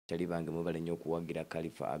tali bange mubale nnyo okuwagira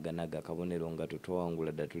Kalifah aganaga akabonero nga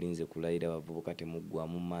tutwawangula dda tulinze kulayira abavubuka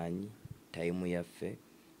temuggwamu maanyi tayimu yaffe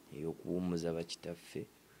ey'okuwummuza bakitaffe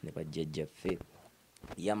ne bajjajjaffe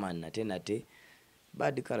yaman nate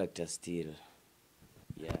bad character still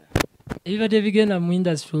ebibadde bigenda mu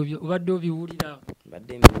industry obyo obadde obiwulira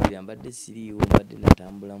mbadde mbiwulira mbadde siriiwo mbadde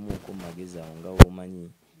natambulamuuko magezi awo nga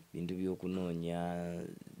womanyi bintu by'okunoonya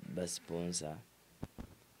basponsor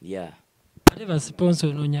ate basponsor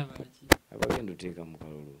onoonya baki abagenda oteeka mu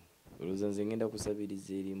kalulu olowooza nze ngenda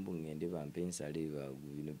kusabiriza erimbu ngende bampe ensale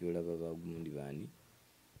bino byolaba bagundi baani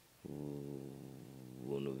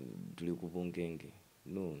ono tuli ku bunkenge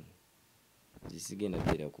no zisigenda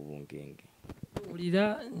beera ku bunkenge owulira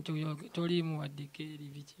nti toliimu waddeko eri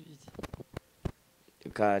biki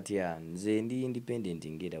katya nze ndi independent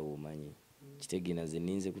ngera womanyi kitegena nze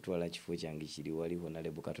ninze kutwala kifo kyange kiri wali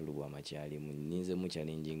Honorable Katulu bw'amakyalimu ninze mu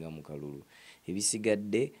challenginga mu kalulu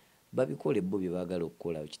ebisigadde babikole bo bye baagala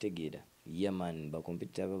okukola kitegeera yaman ba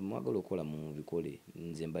competitor mwagala okukola mu bikole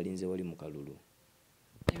nze mbalinze wali mu kalulu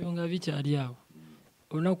ebyo nga bikyali awo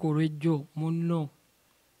olunaku olw'ejjo munno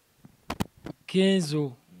Kenzo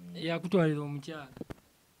yakutwalira omukyala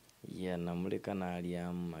namuleka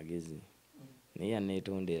n'alyamu magezi naye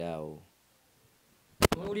yaneetondera awo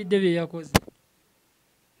owulidde bye yakoze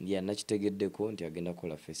nakitegeddeko nti agenda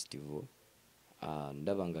kukola festival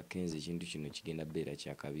ndaba nga Kenzo ekintu kino kigenda beera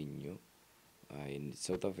kyakabi nnyo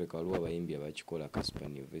South Africa waliwo abayimbi abakikola Casper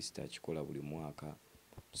University akikola buli mwaka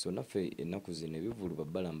so naffe ennaku zino ebivulu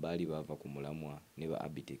babbala mbaali baava ku mulamwa ne ba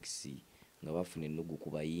Abitex nga bafuna ennugu ku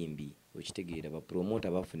bayimbi okitegeera bapromota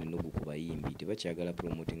bafuna ennugu ku bayimbi tebakyagala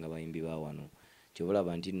promoting abayimbi ba wano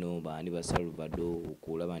kyobalaba nti no baani ba Salvador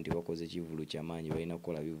okulaba nti bakoze kivulu kyamaanyi balina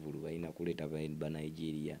kukola bivulu balina kuleeta ba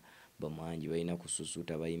Nigeria bamanyi balina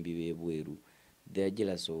kususuta bayimbi b'ebweru they are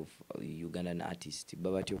jealous of Ugandan artists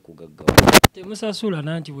babatya okugaggawa temusasula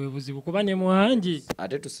nanti bwe buzibu kuba ne Muhanji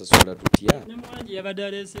ate tusasula tutya ne Muhanji yabadde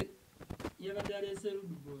alese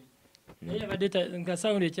Ruduboy naye yabadde nga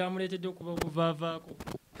sound ekyamuleetedde okuba okuvaavaako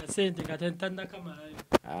kasente nga tannakamalayo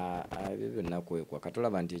ebyo byonna kwekwa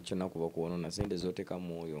katolaba nti ekyo nakuba kuwonona sente z'oteeka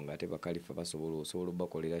mu oyo ng'ate bakalifa osobola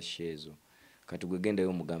obbakolera sheezo kati gwe gendayo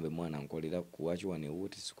omugambe mwana nkolera kuwaki wano ewo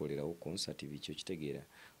tesikolerawo concert bikyo kitegeera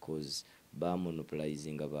cause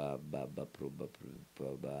bamonopolizinga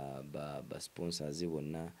ba sponsors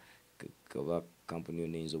bonna oba kampuni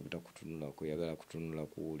yonna eyinza obutakutunulako yagala kutunula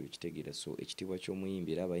ku oli okitegeera so ekitiibwa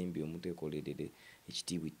ky'omuyimbi era abayimbi omuteekolerere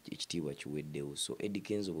ekitiibwa kiweddewo so Eddy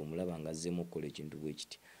Kenzo bw'omulaba nga azzeemu okukola ekintu bwe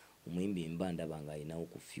kiti omuyimbi mba ndaba nga alinawo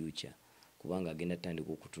ku future kubanga agenda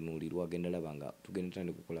tandika okutunuulirwa tugenda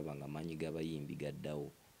tandika okulaba nga amaanyi g'abayimbi gaddawo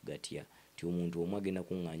gatya ti omuntu omu agenda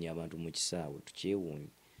kuŋŋaanya abantu mu kisaawe tukyewuunye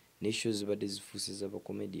ne show zibadde zifuuse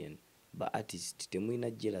z'abacomedian ba artist temulina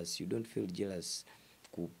jealous you don't feel jealous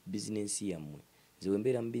ku business yammwe nze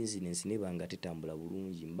wembeera mu business nebanga tetambula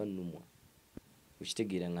bulungi mba nnumwa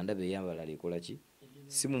okitegeera nga ndaba ey'abalala ekola ki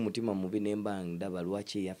si mu mutima mubi nemba ndaba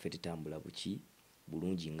lwaki eyaffe tetambula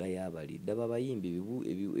bulungi nga y'abali ddaba abayimbi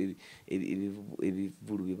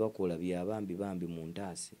ebivulu bye bakola bambi mu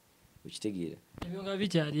ntaase okitegeera ebyo nga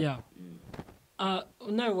bikyali awo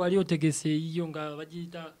nawe wali otegese eyiyo nga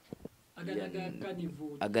bagiyita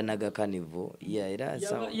aganaga carnival era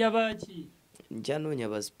yabaki nkyanoonya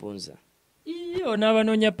ba sponsor iyo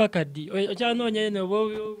n'abanoonya pakadi okyanoonya eno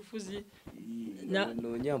obufuzi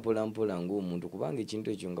noonya mpolampola ng'omuntu kubanga ekintu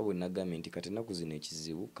ekyo nga bwe nagambye nti kati ennaku zino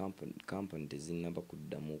ekizibu kampani tezinnaba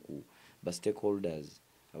kuddamu ku ba stakeholders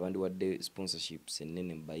abantu wadde sponsorships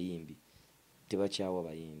ennene mu bayimbi tebakyawa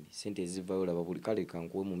bayimbi sente ezivaayo olaba buli kale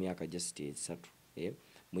kankuwe mu myaka just 3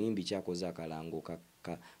 muyimbi kyakoze akalango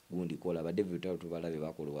gundi kola ba David tubalabe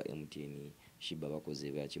bakolwa MTN Shiba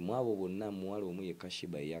bakoze byaki mwabo bonna muwala omu yekka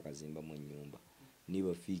Shiba yakazimba mu nnyumba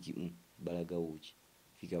niba fiki balaga uchi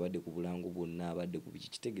fika badde ku bulango bonna abadde ku biki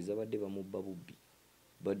kitegeza badde bamubba bubbi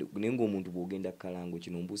badde nengo omuntu bwogenda kalango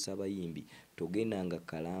kino mbusa abayimbi togendanga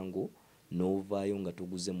kalango novaayo nga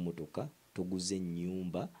tuguze mmotoka tuguze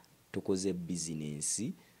nnyumba tukoze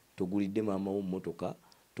business tugulidde mama wo mmotoka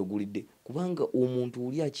tugulidde kubanga omuntu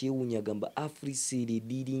uli akyewunya gamba Afrisiri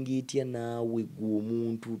diringa etya naawe gwo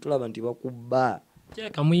omuntu tulaba nti bakubba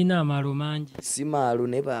kyeka muyina amaalo mangi si maalo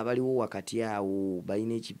ne baliwo wakati awo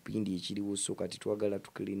balina ekipindi ekiriwo so kati twagala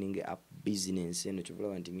cleaning up business eno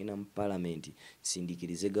kyobulaba nti ngina mu parliament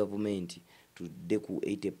sindikirize government tudde ku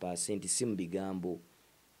 80% si mu bigambo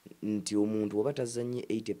nti omuntu oba tazanye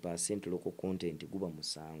 80% local content guba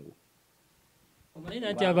musango omanyi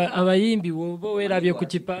nti abayimbi oba weerabye ku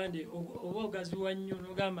kipande oba ogaziwa nnyo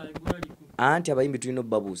n'ogamba gwaliku anti abayimbi tulina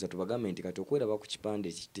obbabuusa tubagambe nti kati okweraba ku kipande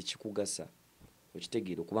tekikugasa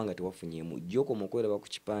okitegeera okubanga tewafunyemu joko mukweraba ku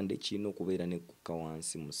kipande kino okubeera ne kukka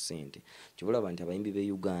wansi mu ssente kibulaba nti abayimbi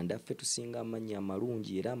be Uganda ffe tusinga amannya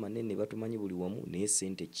amalungi era amanene batumanyi buli wamu naye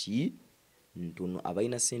ssente ki ntono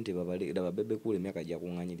abalina ssente babalera Ababbi kule emyaka gya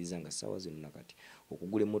kuŋŋaanyiriza nga ssaawa zino nakati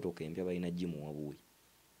okugula emmotoka empya balina gimu wabuwe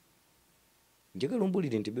njagala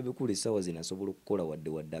ombulire nti Ababbi kule essaawa zino asobola okukola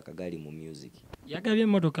wadde akagaali mu music yagabye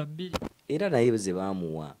emmotoka 2 era naye ze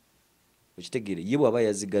baamuwa okitegeere ye bw'aba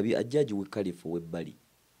yazigabye ajja agiwe Kalifah ow'ebbali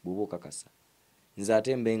bw'oba okakasa nze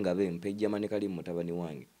ate mbe ngabe mpe Jamani Kalimu mutabani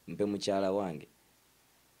wange mpe mukyala wange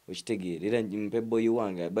okitegeere era mpe boyi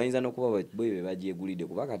wange bayinza n'okuba boyi be bagyegulidde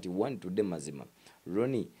kuba kati one tudde mazima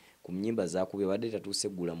Ronnie ku nnyimba zaakubye badde tatuuse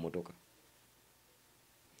ggula mmotoka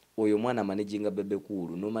oyo mwana managing Ababbi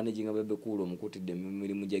Kulu no managing Ababbi Kulu omukutidde mu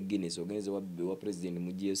mirimu gya Guinness ogenze wa president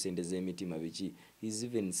mugiyo sente z'emitima biki is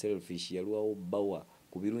even selfish yalwawo bawa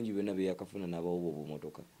ku birungi byonna bye yakafuna n'abawo bo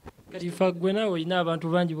motoka Kalifah gwe nawe olina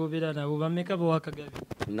abantu bangi bobeera nabo bameka bawakagabi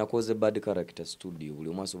nakoze bad character studio buli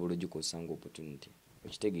omu asobola ogikosanga opportunity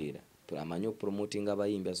okitegeera amanyi okupromotinga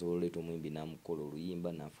abayimbi asobola oleeta omuyimbi n'amukola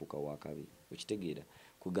oluyimba n'afuuka wakabi okitegeera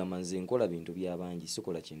kugamba nze nkola bintu by'abangi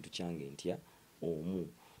sikola kintu kyange ntya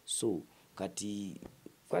omu so kati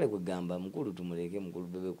kale kwegamba mukulu tumuleke mukulu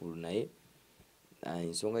Ababbi Kulu naye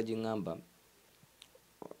ensonga gyeŋŋamba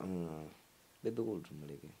Ababbi Kulu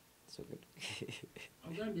tumuleke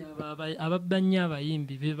ogambye ababanya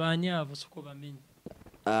abayimbi be baani abo soko bamenyi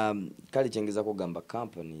kale kyengeza kugamba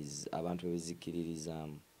companies abantu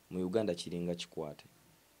bezikiririzaamu mu Uganda kiringa kikwate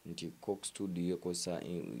nti Coke studio ekosa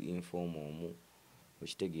inform omu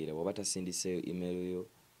okitegeera bw'oba tasindiseeyo email yo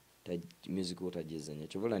music otagezanya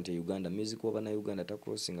kyobola nti Uganda music oba na Uganda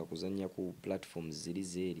takrossinga kuzanya ku platforms ziri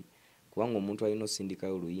zeeri kubanga omuntu alina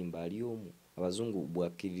osindikayo oluyimba ali omu abazungu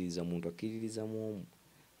bwakiririza muntu akiririza mu omu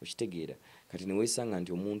okitegeera kati neweesanga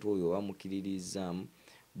nti omuntu oyo bamukiririzaamu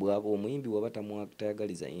bw'aba omuyimbi waba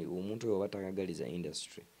tayagaliza omuntu oyo waba tayagaliza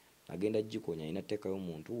industry agenda gikonya ina tekayo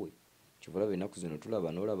omuntu we kivula ennaku zino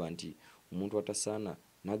tulaba n'olaba nti omuntu atasaana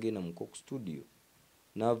n'agenda mu Coke studio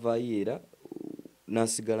n'avaayo era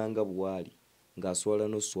n'asigala nga bwali ng'aswala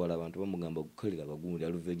n'oswala abantu bamugamba gukalira bagundi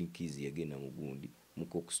Alvin Keys yagenda mu gundi mu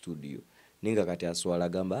Coke studio ninga kati aswala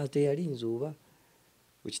agamba ate yali nzuba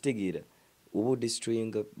okitegeera oba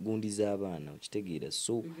destroyinga gundi z'abaana okitegeera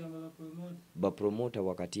so bapromota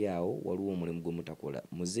wakati awo waliwo omulimu gwe mutakola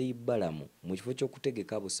muzeeyi balamu mu kifo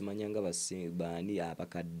ky'okutegeka abo simanyanga baani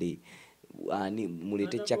abakadde ani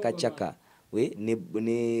mulete chaka we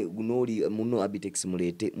ne gunoli muno Abitex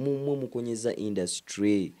mulete mumwe mukonyeza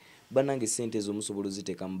industry banange sente zo musobolo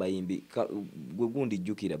ziteka mbayimbi gwe gundi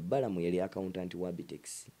jukira balamu yali accountant wa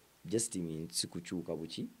Abitex just means kuchuka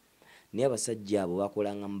buki ni abasajja abo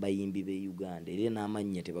bakolanga mbayimbi be Uganda era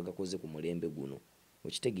n'amanya tebagakoze ku mulembe guno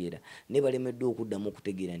okitegeera ne balemeddwa okuddamu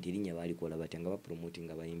okutegeera nti erinnya balikola batya nga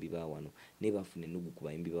bapromotinga abayimbi ba wano ne bafuna ennugu ku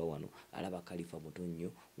bayimbi ba wano alaba Kalifah mutonyo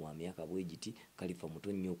wa myaka bwegiti Kalifah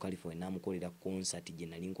mutonyo Kalifah n'amukolera concert gye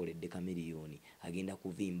nali nkoledde kamiliyoni agenda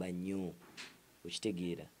kuvimba nnyo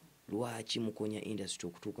okitegeera lwaki mukonya industry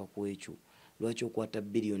okutuuka ku ekyo lwaki okwata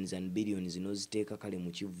billions and billions n'oziteeka kale mu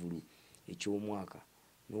kivulu eky'omwaka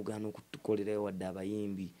n'ogaana okutukolerayo wadde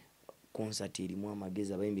abayimbi concert erimu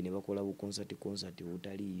amagezi abayimbi ne bakola bu concert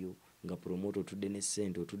butaliyo nga promote otudde ne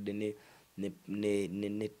sente otudde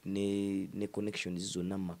ne connections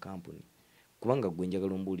zonna mu makampuni kubanga gwe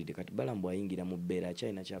njagala ombuulire kati Balamu ayingira mu bbeera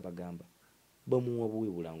akyalina kyabagamba bamuwa buwe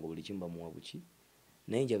bulango buli kimu bamuwa buki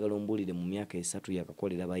naye njagala ombuulire mu myaka 3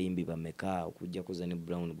 yakakolera abayimbi bameka okujja koza ne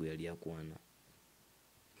Brown gwe yali akwana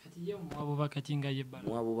kati ye mwabubaka kinga ye Balamu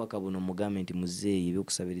mwabubaka buno mugambe nti muzeeyi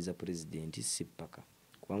ebyokusabiriza president si paka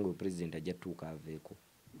kubanga president ajja tuuka aveeko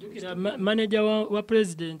jukira manager wa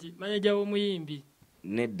president manager w'omuyimbi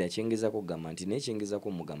nedda kyengeza kugamba nti naye kyengeza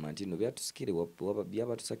ko mugamba nti no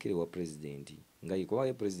byaba tusakire wa president nga yikuba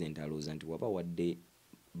ye president alooza nti waba wadde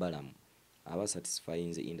Balamu aba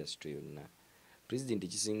satisfying the industry yonna president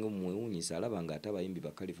kisinga mwewunyisa alaba nga ate abayimbi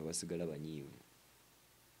ba Kalifah basigala banyiivu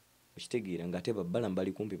okitegeera nga ate Balamu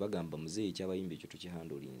bali kumpi bagamba muzeeyi ky'abayimbi ekyo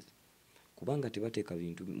tukihandolinze kubanga tebateeka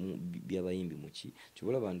bintu by'abayimbi muki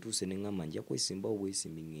kibola bantuuse neŋŋamba nja kwesimbawo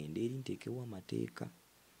bwesimbi ŋŋende eri nteekewo amateeka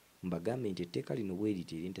mbagambe nti etteeka lino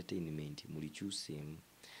bweriti eri entertainment mulikyuseemu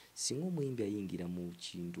singa omuyimbi ayingira mu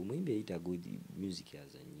kintu omuyimbi ayitaaga music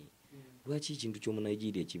azanye lwaki ekintu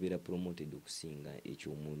ky'omunigeria kibeera promoted okusinga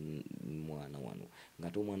eky'omwana wano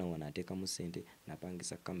ng'ate omwana wano ateekamu ssente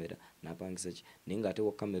n'apangisa kamera n'apangisa ki naye ng'ate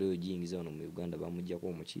wa kamera oyo giyingiza wano mu Uganda bamugyako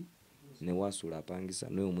omuki ne wasula apangisa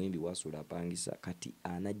naye omuyimbi wasula apangisa kati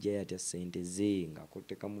anajjayo atya ssente ze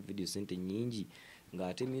ng'akotekamu video ssente nnyingi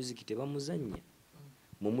ng'ate music tebamuzannya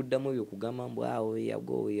mumuddamu ebyo kugamba mbu awo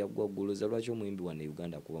yagwa goloza lwaki omuyimbi wane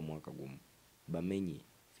Uganda kuba mwaka gumu bamenye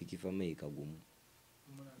Fikifa Meika gumu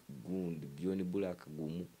gundi Johnny Black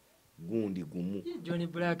gumu gundi gumu Johnny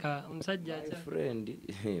Black omusajja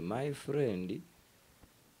my friend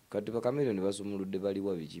kati bakamiliyoni basumuludde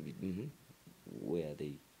baliwa biki where are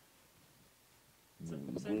they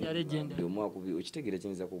okitegeera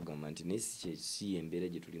kiyinza kugamba nti naye si embeera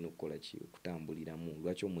gye tulina okukola okutambuliramu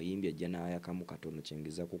lwaki omuyimbi ajja n'ayakamu katono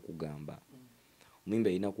kyengezako kugamba omuyimbi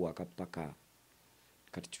alina kuwaka paka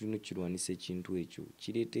kati tulina okukirwanisa ekintu ekyo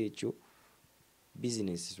kireeta ekyo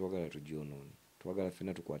bizinesi twagala tugyonoone twagala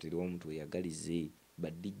ffenna tukwatiriwa omuntu eyagalize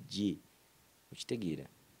badijje okitegeera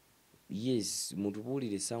yes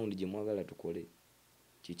mutubuulire sound gye mwagala tukole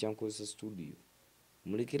kyekyankozesa studio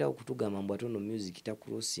mulekera okutugamba mbu atono music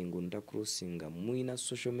takrossinga mulina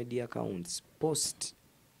social media accounts post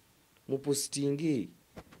mupostinge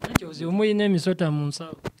ekyozi omuyina emisota mu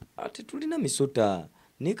nsawo ate tulina misota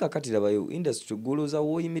naye kakati labayo industry goloza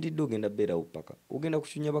woyimiridde ogenda beerawo paka ogenda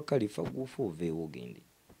kukyunya bakalifa gufa oveewo ogende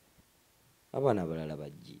abaana abalala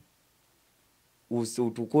bajje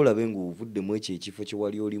otukolabe ng'ovuddemu ekyo ekifo kye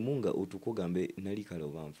wali olimu nga otukogambe nali kale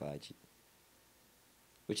oba nfaaki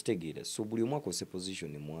okitegeera so buli omu akose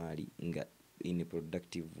position mwali nga in a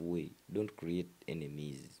productive way don't create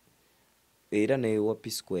enemies era naye wa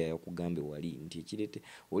Peace Square yakugambe wali nti ekirete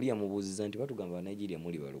oli yamubuuziza nti batugamba Nigeria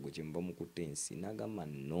muli balogo kye muba mukutte ensi n'agamba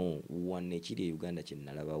no wane ekiri e Uganda kye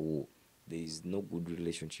nalabawo there is no good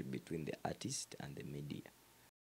relationship between the artist and the media